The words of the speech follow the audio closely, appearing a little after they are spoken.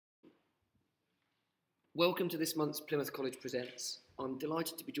Welcome to this month's Plymouth College Presents. I'm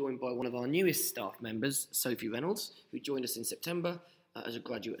delighted to be joined by one of our newest staff members, Sophie Reynolds, who joined us in September as a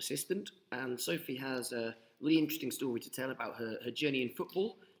graduate assistant. And Sophie has a really interesting story to tell about her journey in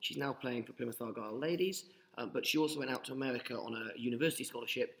football. She's now playing for Plymouth Argyle Ladies, but she also went out to America on a university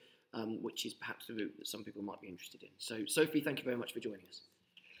scholarship, which is perhaps the route that some people might be interested in. So, Sophie, thank you very much for joining us.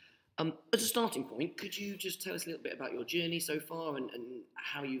 As a starting point, could you just tell us a little bit about your journey so far and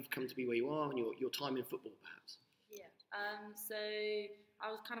how you've come to be where you are and your time in football, perhaps? Yeah. So I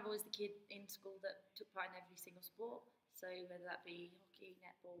was kind of always the kid in school that took part in every single sport. So whether that be hockey,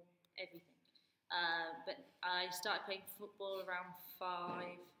 netball, everything. But I started playing football around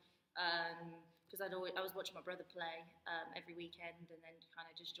 5 because I was watching my brother play every weekend and then kind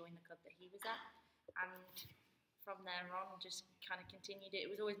of just joined the club that he was at. And from there on, just kind of continued it. It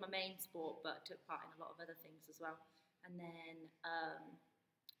was always my main sport, but took part in a lot of other things as well. And then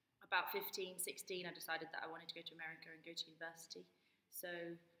about 15, 16, I decided that I wanted to go to America and go to university. So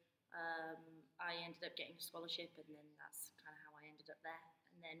I ended up getting a scholarship, and then that's kind of how I ended up there.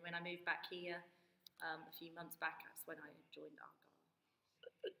 And then when I moved back here a few months back, that's when I joined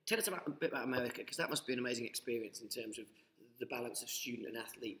Argyle. Tell us a bit about America, because that must be an amazing experience in terms of the balance of student and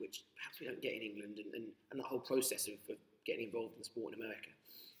athlete, which perhaps we don't get in England, and that whole process of getting involved in sport in America.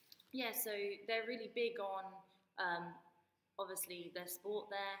 Yeah, so they're really big on, obviously, their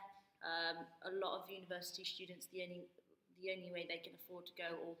sport there. A lot of university students, the only way they can afford to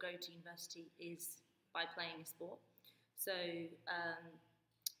go to university is by playing a sport. So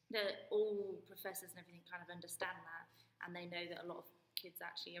all professors and everything kind of understand that, and they know that a lot of kids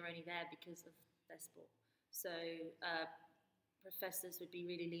actually are only there because of their sport. So professors would be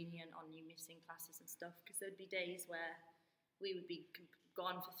really lenient on you missing classes and stuff, because there'd be days where we would be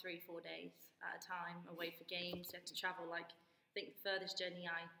gone for 3-4 days at a time away for games. We had to travel, like, I think the furthest journey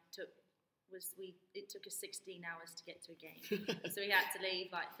I took it took us 16 hours to get to a game. So we had to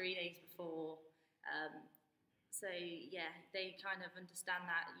leave like 3 days before. So yeah, they kind of understand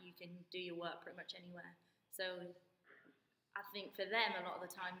that you can do your work pretty much anywhere. So I think for them, a lot of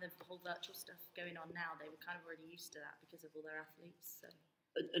the time, the whole virtual stuff going on now, they were kind of already used to that because of all their athletes. So.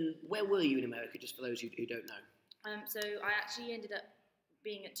 And where were you in America, just for those who don't know? So I actually ended up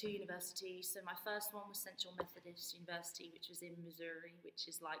being at 2 universities. So my first one was Central Methodist University, which was in Missouri, which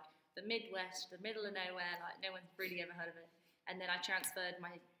is like the Midwest, the middle of nowhere, like no one's really ever heard of it. And then I transferred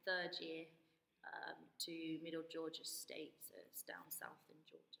my 3rd year to Middle Georgia State, so it's down south in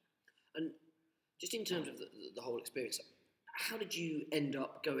Georgia. And just in terms of the whole experience, how did you end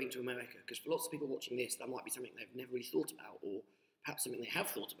up going to America? Because for lots of people watching this, that might be something they've never really thought about, or perhaps something they have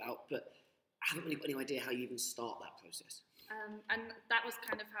thought about, but haven't really got any idea how you even start that process. And that was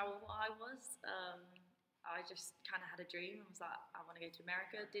kind of how I was. I just kind of had a dream. I was like, I want to go to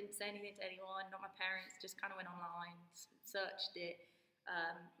America. Didn't say anything to anyone, not my parents, just kind of went online, searched it.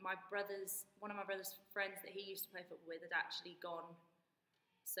 One of my brother's friends that he used to play football with had actually gone,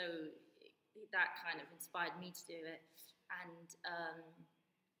 so that kind of inspired me to do it. And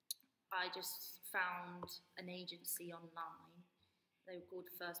I just found an agency online. They were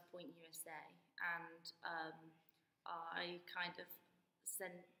called First Point USA, and I kind of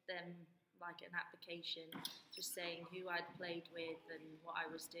sent them like an application just saying who I'd played with and what I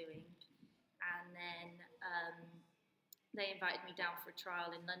was doing. And then they invited me down for a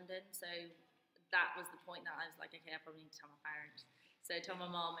trial in London, so that was the point that I was like, okay, I probably need to tell my parents. So I told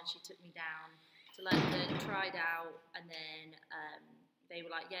my mum, and she took me down to London, tried out, and then they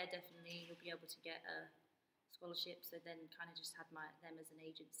were like, yeah, definitely, you'll be able to get a scholarship. So then kind of just had them as an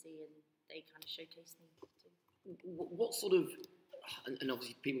agency, and they kind of showcased me too. What sort of, and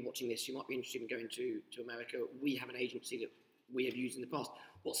obviously people watching this, you might be interested in going to America. We have an agency that we have used in the past.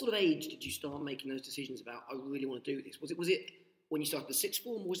 What sort of age did you start making those decisions about, I really want to do this? Was it when you started the 6th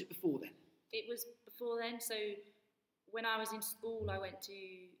form, or was it before then? It was before then. So when I was in school, I went to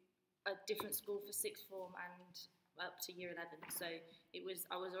a different school for 6th form and up to year 11. So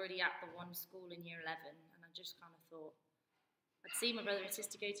I was already at the one school in year 11, and I just kind of thought, I'd seen my brother and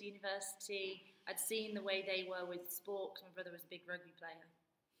sister go to university. I'd seen the way they were with sport, because my brother was a big rugby player.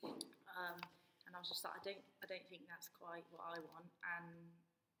 And I was just like, I don't think that's quite what I want. And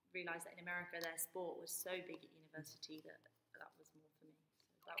realised that in America, their sport was so big at university that was more for me.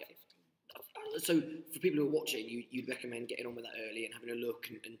 So about 15. So for people who are watching, you'd recommend getting on with that early and having a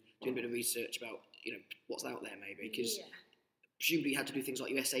look and doing a bit of research about what's out there maybe, because presumably you had to do things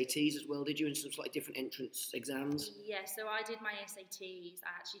like your SATs as well, did you, and some slightly different entrance exams? Yeah, so I did my SATs.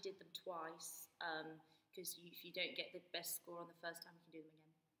 I actually did them twice, because if you don't get the best score on the first time, you can do them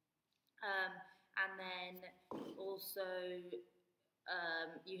again. And then also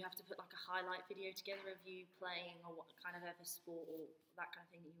you have to put like a highlight video together of you playing or what kind of ever sport or that kind of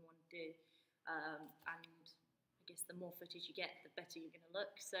thing that you want to do. And I guess the more footage you get, the better you're going to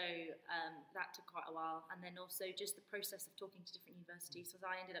look. So that took quite a while. And then also just the process of talking to different universities. So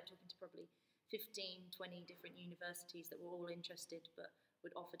I ended up talking to probably 15, 20 different universities that were all interested but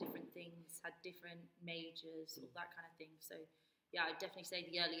would offer different things, had different majors, all that kind of thing. So yeah, I'd definitely say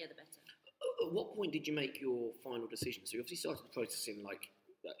the earlier the better. At what point did you make your final decision? So you obviously started the process in like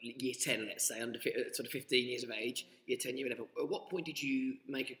year 10, let's say, sort of 15 years of age, year 10, year 11. At what point did you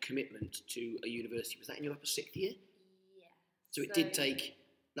make a commitment to a university? Was that in your upper sixth year? Yeah. So it did take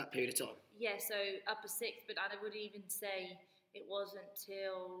that period of time? Yeah, so upper sixth, but I would even say it wasn't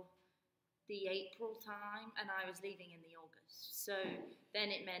till the April time, and I was leaving in the August. So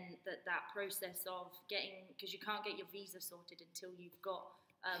then it meant that process of getting, because you can't get your visa sorted until you've got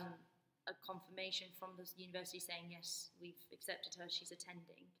a confirmation from the university saying, yes, we've accepted her, she's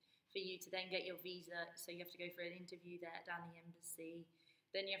attending, for you to then get your visa. So you have to go for an interview there down the embassy.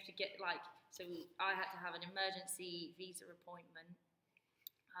 Then you have to get so I had to have an emergency visa appointment.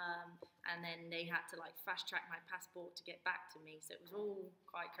 And then they had to fast track my passport to get back to me. So it was all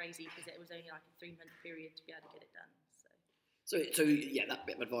quite crazy because it was only like a 3-month period to be able to get it done. So yeah, that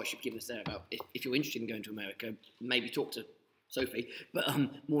bit of advice you've given us there about if you're interested in going to America, maybe talk to Sophie, but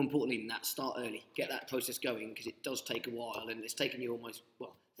more importantly than that, start early, get that process going, because it does take a while, and it's taken you almost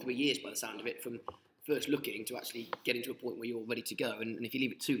 3 years by the sound of it, from first looking to actually getting to a point where you're ready to go. And if you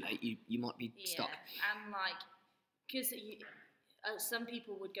leave it too late, you might be stuck. And because some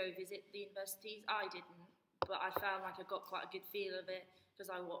people would go visit the universities, I didn't, but I found I got quite a good feel of it because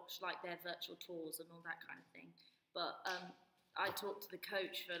I watched their virtual tours and all that kind of thing. But I talked to the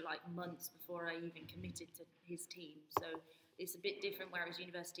coach for months before I even committed to his team, so it's a bit different. Whereas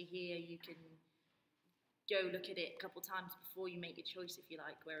university here, you can go look at it a couple times before you make your choice, if you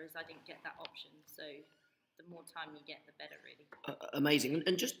like. Whereas I didn't get that option, so the more time you get, the better, really. Amazing.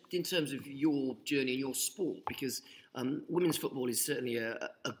 And just in terms of your journey and your sport, because women's football is certainly a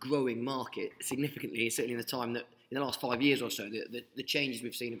growing market significantly, certainly in the time that, in the last 5 years or so, the changes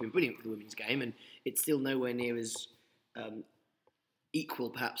we've seen have been brilliant for the women's game, and it's still nowhere near as equal,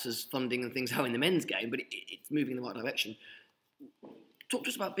 perhaps, as funding and things are in the men's game, but it's moving in the right direction. Talk to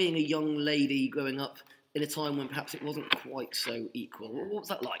us about being a young lady growing up in a time when perhaps it wasn't quite so equal. What was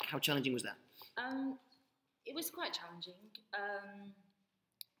that like? How challenging was that? It was quite challenging.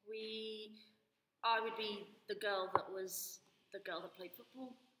 I would be the girl that played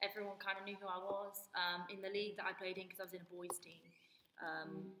football. Everyone kind of knew who I was. In the league that I played in, because I was in a boys' team,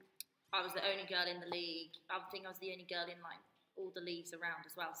 I was the only girl in the league. I think I was the only girl in all the leagues around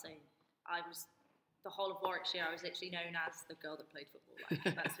as well. So I was, the whole of Warwickshire, I was literally known as the girl that played football.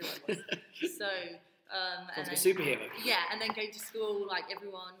 That's who I was. So sounds like a superhero. Yeah, and then going to school,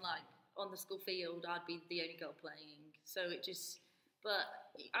 everyone on the school field, I'd be the only girl playing. So but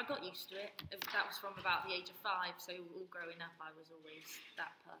I got used to it. That was from about the age of 5. So all growing up, I was always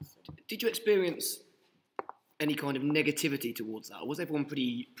that person. Did you experience any kind of negativity towards that? Or was everyone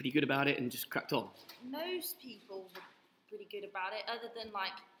pretty good about it and just cracked on? Most people were pretty good about it, other than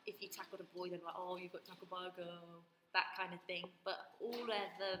if you tackled a boy, they're like, oh, you got tackled by a girl, that kind of thing. But all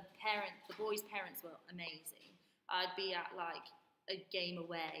of the boys' parents were amazing. I'd be at a game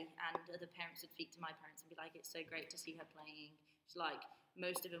away, and other parents would speak to my parents and be like, it's so great to see her playing. It's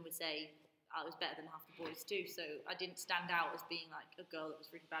most of them would say I was better than half the boys too, so I didn't stand out as being a girl that was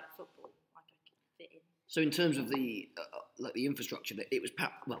really bad at football. I could fit in. So in terms of the infrastructure, that it was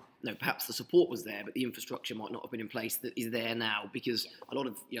perhaps the support was there, but the infrastructure might not have been in place that is there now, because a lot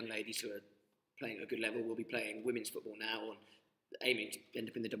of young ladies who are playing at a good level will be playing women's football now and aiming to end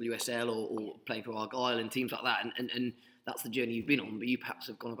up in the WSL or playing for Argyle and teams like that, and that's the journey you've been on, but you perhaps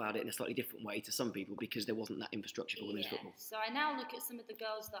have gone about it in a slightly different way to some people because there wasn't that infrastructure for women's football. So I now look at some of the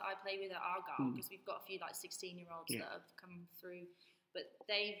girls that I play with at Argyle, because we've got a few 16-year-olds that have come through, but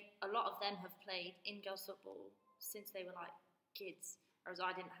a lot of them have played in girls football since they were kids, whereas I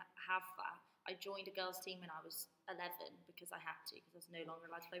didn't have that. I joined a girls team when I was 11 because I had to, because I was no longer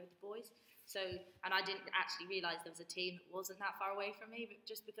allowed to play with the boys. So, and I didn't actually realise there was a team that wasn't that far away from me, but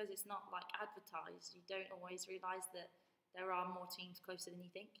just because it's not advertised, you don't always realise that there are more teams closer than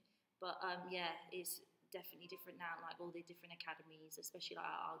you think. But it's definitely different now, all the different academies, especially at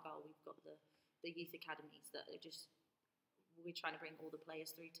Argyle, we've got the youth academies that are just, we're trying to bring all the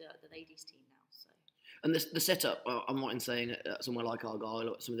players through to the ladies team now. So. And the setup, I'm right in saying somewhere like Argyle,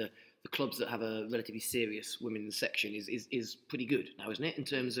 or some of the clubs that have a relatively serious women's section is pretty good now, isn't it, in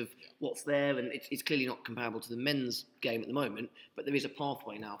terms of what's there? And it's clearly not comparable to the men's game at the moment, but there is a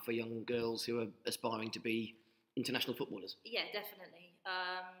pathway now for young girls who are aspiring to be international footballers? Yeah, definitely.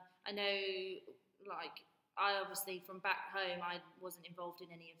 I know, like, I obviously from back home, I wasn't involved in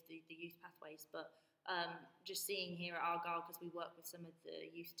any of the youth pathways, but just seeing here at Argyle, because we work with some of the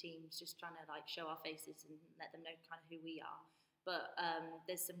youth teams, just trying to like show our faces and let them know kind of who we are. But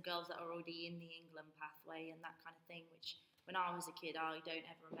there's some girls that are already in the England pathway and that kind of thing, which when I was a kid, I don't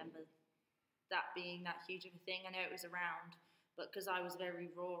ever remember that being that huge of a thing. I know it was around, but because I was very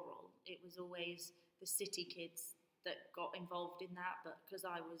rural, it was always the city kids that got involved in that. But because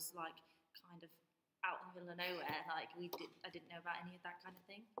I was like kind of out in the middle of nowhere, like I didn't know about any of that kind of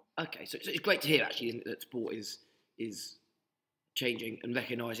thing. Okay, so it's great to hear actually, isn't it, that sport is changing and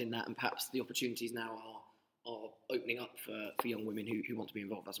recognising that, and perhaps the opportunities now are opening up for young women who want to be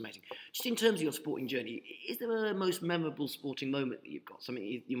involved. That's amazing. Just in terms of your sporting journey, is there a most memorable sporting moment that you've got?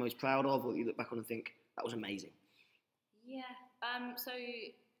 Something you're most proud of, or that you look back on and think that was amazing? Yeah. So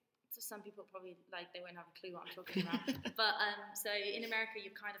some people probably like they won't have a clue what I'm talking about. But so in America,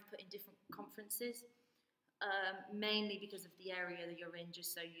 you're kind of put in different conferences, mainly because of the area that you're in,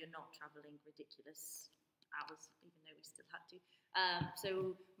 just so you're not travelling ridiculous hours, even though we still had to.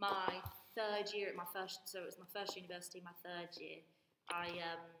 So my third year at so it was my first university, my third year,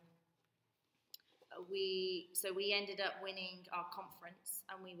 we ended up winning our conference,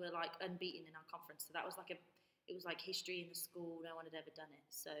 and we were like unbeaten in our conference. So that was it was like history in the school. No one had ever done it.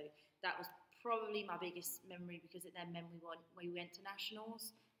 So that was probably my biggest memory, because it then meant we went to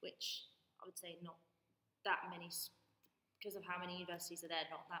nationals, which I would say not that many, because of how many universities are there,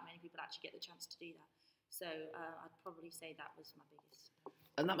 not that many people actually get the chance to do that. So I'd probably say that was my biggest.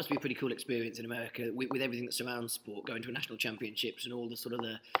 And that must be a pretty cool experience in America, with everything that surrounds sport, going to a national championships and all the sort of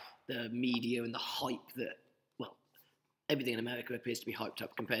the media and the hype that, well, everything in America appears to be hyped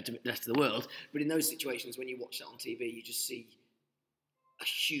up compared to the rest of the world. But in those situations, when you watch that on TV, you just see a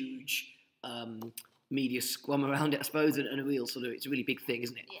huge media scrum around it, I suppose, and a real sort of, it's a really big thing,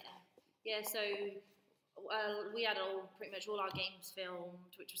 isn't it? Yeah. So we had pretty much all our games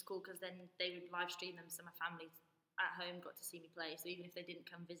filmed, which was cool because then they would live stream them, so my family at home got to see me play. So even if they didn't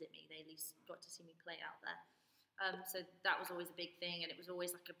come visit me, they at least got to see me play out there. So that was always a big thing, and it was always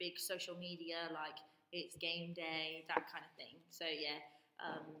like a big social media, like it's game day, that kind of thing. So yeah,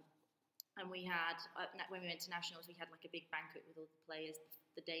 and we had when we went to nationals, we had like a big banquet with all the players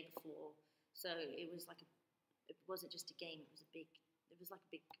the day before. So it was like it wasn't just a game; it was like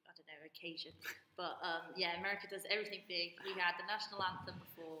a big, I don't know, occasion. But yeah, America does everything big. We had the national anthem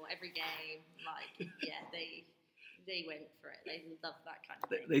before every game. Like yeah, they went for it. They love that kind of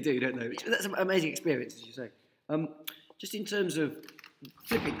thing. They do, don't they? Yeah. That's an amazing experience, as you say. Just in terms of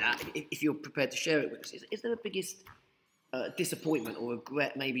flipping that, if you're prepared to share it with us, is there a biggest disappointment or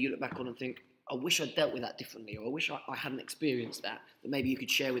regret maybe you look back on and think, I wish I'd dealt with that differently, or I wish I hadn't experienced that maybe you could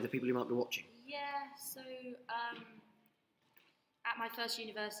share with the people who might be watching? Yeah, so at my first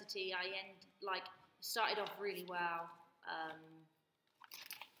university, I started off really well,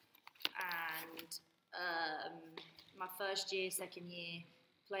 and my first year, second year,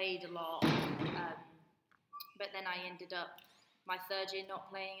 played a lot, but then I ended up my third year not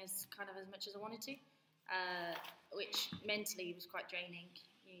playing as much as I wanted to, which mentally was quite draining.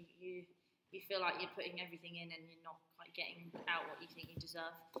 You feel like you're putting everything in and you're not quite getting out what you think you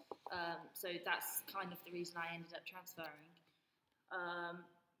deserve. So that's kind of the reason I ended up transferring.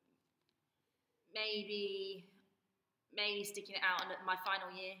 Maybe sticking it out my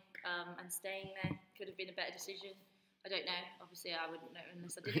final year and staying there could have been a better decision. I don't know. Obviously, I wouldn't know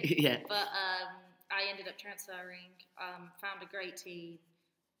unless I did it. Yeah. But I ended up transferring, found a great team,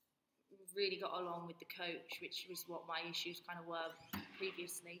 really got along with the coach, which was what my issues kind of were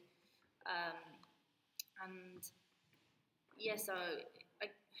previously. And yeah, so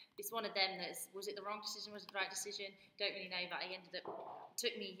it's one of them was it the wrong decision, was it the right decision? Don't really know, but it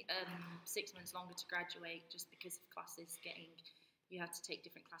took me 6 months longer to graduate just because of classes you had to take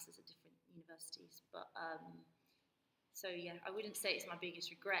different classes at different universities. But so yeah, I wouldn't say it's my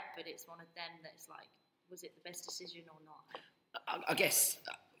biggest regret, but it's one of them that's like, was it the best decision or not? I guess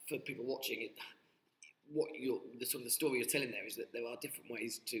for people watching it, the story you're telling there is that there are different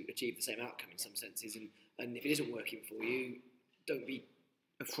ways to achieve the same outcome in some senses, and if it isn't working for you, don't be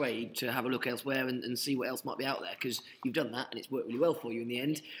afraid to have a look elsewhere and see what else might be out there, because you've done that and it's worked really well for you in the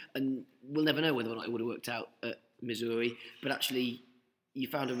end, and we'll never know whether or not it would have worked out at Missouri, but actually you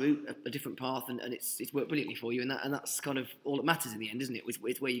found a route, a different path, and it's worked brilliantly for you, and that's kind of all that matters in the end, isn't it?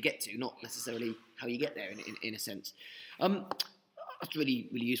 It's where you get to, not necessarily how you get there in a sense. That's really,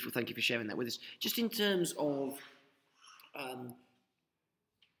 really useful. Thank you for sharing that with us. Just in terms of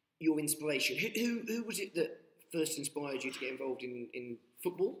your inspiration, who was it that first inspired you to get involved in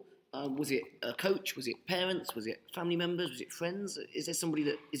football? Was it a coach? Was it parents? Was it family members? Was it friends? Is there somebody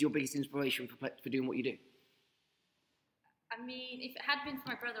that is your biggest inspiration for doing what you do? I mean, if it had been for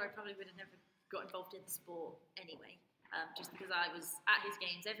my brother, I probably would have never got involved in the sport anyway. Just because I was at his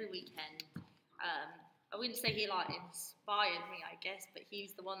games every weekend. I wouldn't say he like inspired me, I guess, but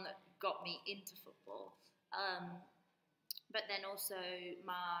he's the one that got me into football. But then also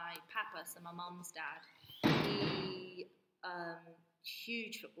my papa, so my mum's dad, he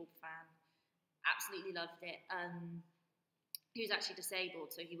huge football fan, absolutely loved it. He was actually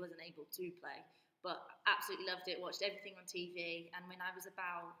disabled, so he wasn't able to play, but absolutely loved it. Watched everything on TV, and when I was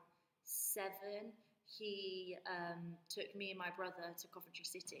about 7, he took me and my brother to Coventry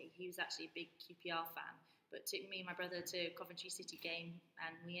City. He was actually a big QPR fan, but took me and my brother to Coventry City game,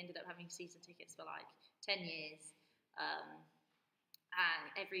 and we ended up having season tickets for like 10 years. And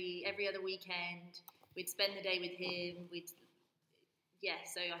every other weekend, we'd spend the day with him.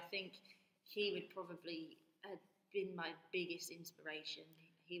 So I think he would probably have been my biggest inspiration.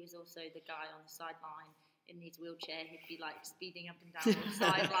 He was also the guy on the sideline in his wheelchair. He'd be like speeding up and down the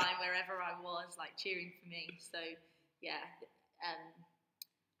sideline wherever I was, like cheering for me. So yeah, I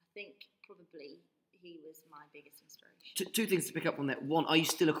think probably he was my biggest inspiration. Two things to pick up on that. One, are you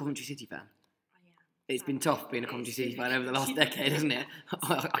still a Coventry City fan? It's been tough being a Coventry City fan over the last decade, hasn't it?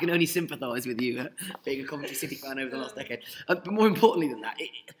 I can only sympathise with you being a Coventry City fan over the last decade. But more importantly than that,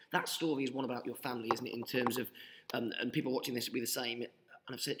 that story is one about your family, isn't it? In terms of, and people watching this will be the same, and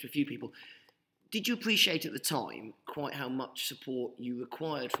I've said it to a few people, did you appreciate at the time quite how much support you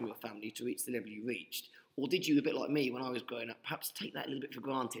required from your family to reach the level you reached? Or did you, a bit like me when I was growing up, perhaps take that a little bit for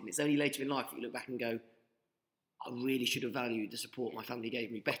granted? And it's only later in life that you look back and go, I really should have valued the support my family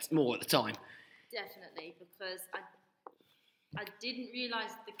gave me more at the time. Definitely, because I didn't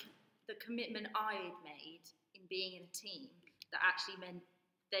realise the commitment I had made in being in a team that actually meant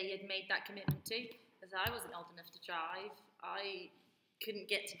they had made that commitment too. Because I wasn't old enough to drive, I couldn't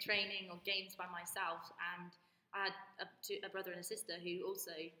get to training or games by myself, and I had a brother and a sister who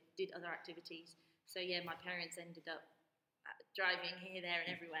also did other activities. So yeah, my parents ended up driving here, there,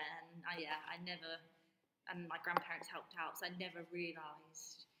 and everywhere, and I never, and my grandparents helped out, so I never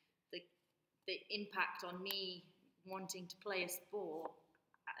realised the impact on me wanting to play a sport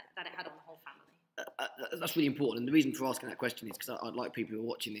that it had on the whole family. That's really important, and the reason for asking that question is because I'd like people who are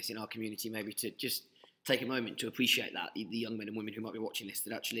watching this in our community maybe to just take a moment to appreciate that, the young men and women who might be watching this,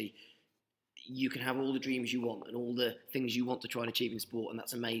 that actually you can have all the dreams you want and all the things you want to try and achieve in sport, and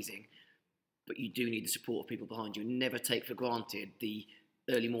that's amazing, but you do need the support of people behind you. Never take for granted the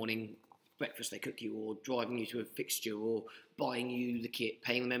early morning breakfast they cook you, or driving you to a fixture, or buying you the kit,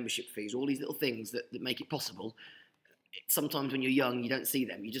 paying the membership fees, all these little things that make it possible. Sometimes when you're young, you don't see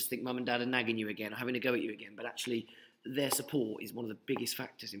them. You just think mum and dad are nagging you again, or having a go at you again, but actually their support is one of the biggest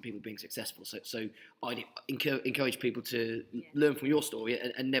factors in people being successful. So I'd encourage people to learn from your story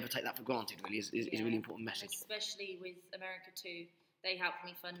and never take that for granted, really, is a really important message. And especially with America too, they helped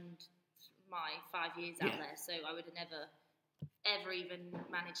me fund my 5 years out there, so I would have never ever even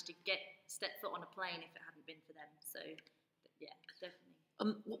managed to step foot on a plane if it hadn't been for them. So yeah,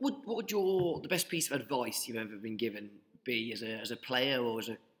 definitely. What would the best piece of advice you've ever been given be as a player, or as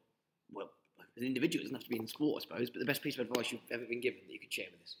an individual? It doesn't have to be in sport, I suppose, but the best piece of advice you've ever been given that you could share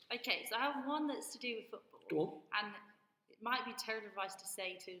with us? Okay, so I have one that's to do with football. Go on. And it might be terrible advice to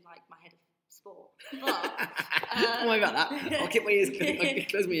say to like my head of sport, but don't worry about that. I'll keep my ears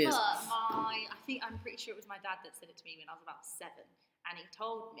close my ears. But I'm pretty sure it was my dad that said it to me when I was about 7. And he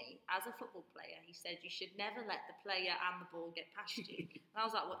told me, as a football player, he said, you should never let the player and the ball get past you. And I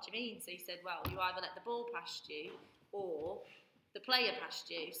was like, what do you mean? So he said, well, you either let the ball past you or the player past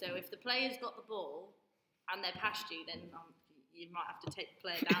you. So if the player's got the ball and they're past you, then you might have to take the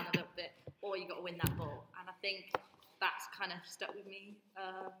player down a little bit, or you got to win that ball. And I think that's kind of stuck with me.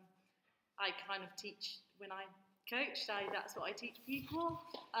 I kind of teach when I coach, so that's what I teach people.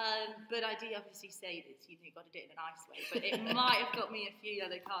 But I do obviously say that you've got to do it in a nice way. But it might have got me a few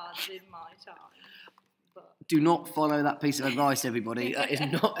other cards in my time. But do not follow that piece of advice, everybody. That is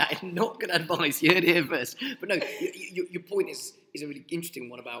not good advice. You heard it here first. But no, your point is a really interesting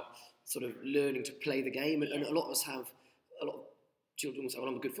one about sort of learning to play the game. And a lot of children will say, well,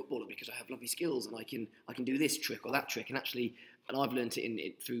 I'm a good footballer because I have lovely skills and I can do this trick or that trick. And actually, and I've learned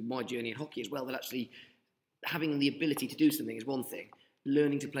it through my journey in hockey as well, that actually having the ability to do something is one thing.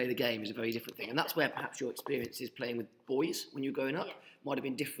 Learning to play the game is a very different thing. And that's where perhaps your experiences playing with boys when you were growing up might have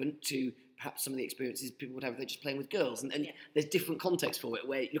been different to perhaps some of the experiences people would have if they're just playing with girls. And there's different context for it,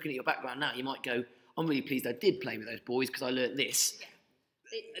 where looking at your background now, you might go, I'm really pleased I did play with those boys because I learnt this.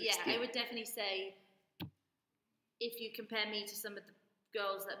 I would definitely say, if you compare me to some of the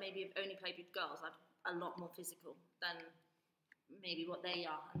girls that maybe have only played with girls are a lot more physical than maybe what they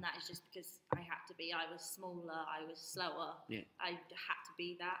are, and that is just because I had to be. I was smaller, I was slower. Yeah. I had to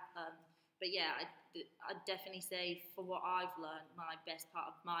be that. But yeah, I'd definitely say for what I've learned, my best part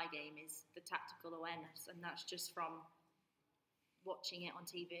of my game is the tactical awareness, and that's just from watching it on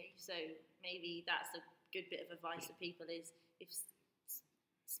TV. So maybe that's a good bit of advice for people: is if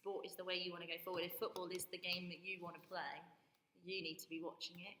sport is the way you want to go forward, if football is the game that you want to play, you need to be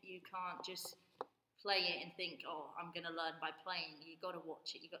watching it. You can't just play it and think, oh, I'm going to learn by playing. You've got to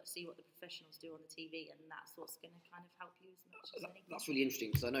watch it. You've got to see what the professionals do on the TV, and that's what's going to kind of help you as much as anything. That's really interesting,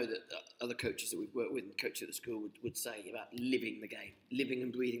 because I know that other coaches that we've worked with and coaches at the school would say about living the game, living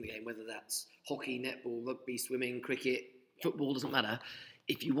and breathing the game, whether that's hockey, netball, rugby, swimming, cricket, football, doesn't matter.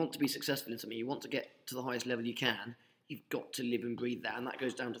 If you want to be successful in something, you want to get to the highest level you can, you've got to live and breathe that, and that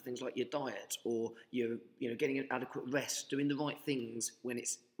goes down to things like your diet, or getting an adequate rest, doing the right things when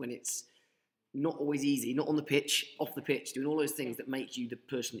it's not always easy, not on the pitch, off the pitch, doing all those things that make you the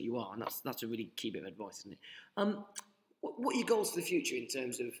person that you are, and that's a really key bit of advice, isn't it? What are your goals for the future in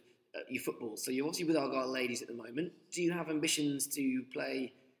terms of your football? So you're obviously with Argyle ladies at the moment. Do you have ambitions to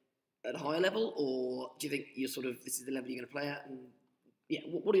play at a higher level, or do you think you're this is the level you're going to play at? And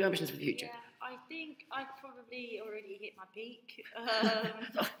what are your ambitions for the future? Yeah, I think I probably already hit my peak.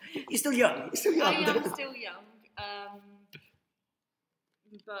 You're still young. You're still young. I am still young,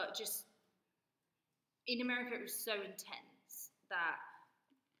 but just in America, it was so intense that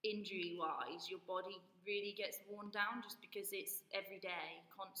injury-wise, your body really gets worn down just because it's every day,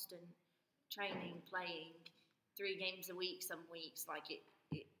 constant training, playing, 3 games a week some weeks. Like it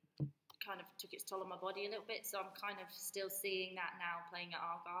kind of took its toll on my body a little bit. So I'm kind of still seeing that now playing at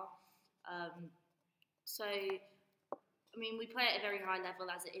Argyle. So, I mean, we play at a very high level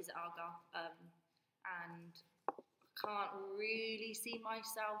as it is at Argyle, and I can't really see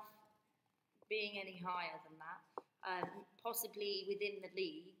myself being any higher than that. Possibly within the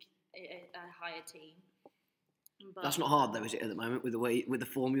league, a higher team. But that's not hard though, is it, at the moment, with the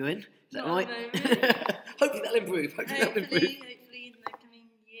form you're in? Is that not right? at the moment. Hopefully that'll improve. Hopefully in the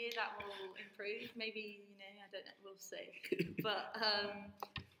coming year that will improve. Maybe, I don't know, we'll see. But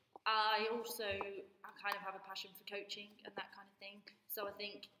I kind of have a passion for coaching and that kind of thing. So I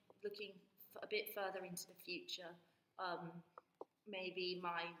think looking a bit further into the future, maybe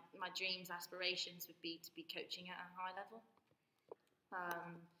my dreams, aspirations would be to be coaching at a high level.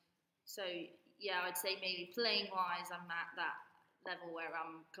 So yeah, I'd say maybe playing wise, I'm at that level where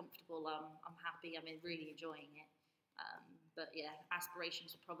I'm comfortable, I'm happy, I'm really enjoying it. But yeah,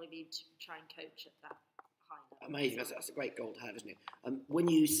 aspirations would probably be to try and coach at that high level. Amazing, that's a great goal to have, isn't it? When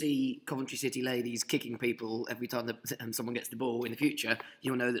you see Coventry City ladies kicking people every time someone gets the ball in the future,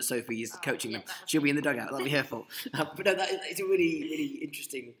 you'll know that Sophie is coaching them. She'll be in the dugout, that'll be her fault. But no, it's a really, really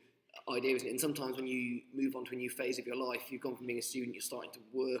interesting idea, isn't it? And sometimes when you move on to a new phase of your life, you've gone from being a student, you're starting to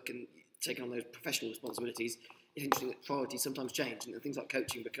work and taking on those professional responsibilities. It's interesting that priorities sometimes change, and things like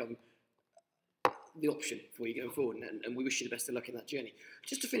coaching become the option for you going forward, and we wish you the best of luck in that journey.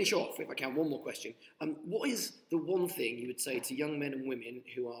 Just to finish off, if I can, one more question. What is the one thing you would say to young men and women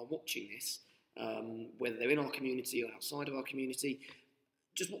who are watching this, whether they're in our community or outside of our community?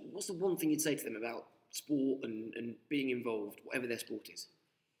 Just what's the one thing you'd say to them about sport and being involved, whatever their sport is?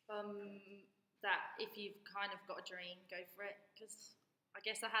 That if you've kind of got a dream, go for it. Because I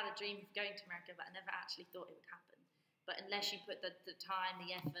guess I had a dream of going to America, but I never actually thought it would happen. But unless you put the time,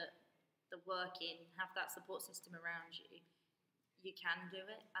 the effort, the work in, have that support system around you, you can do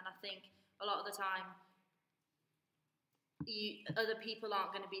it. And I think a lot of the time, other people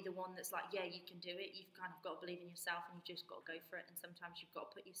aren't going to be the one that's like, yeah, you can do it. You've kind of got to believe in yourself, and you've just got to go for it. And sometimes you've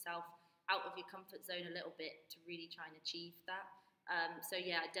got to put yourself out of your comfort zone a little bit to really try and achieve that. So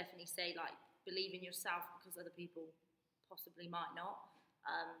yeah, I definitely say believe in yourself, because other people possibly might not.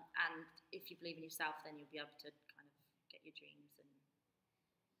 And if you believe in yourself, then you'll be able to kind of get your dreams and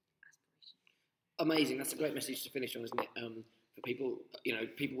aspirations. Amazing. That's a great message to finish on, isn't it? For people,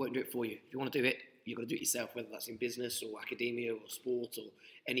 people won't do it for you. If you want to do it, you've got to do it yourself, whether that's in business or academia or sport or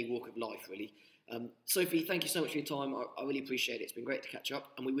any walk of life, really. Sophie, thank you so much for your time. I really appreciate it. It's been great to catch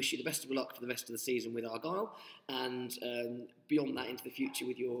up, and we wish you the best of luck for the rest of the season with Argyle, and beyond that into the future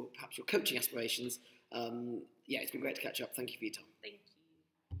with perhaps your coaching aspirations. It's been great to catch up. Thank you for your time. Thank you.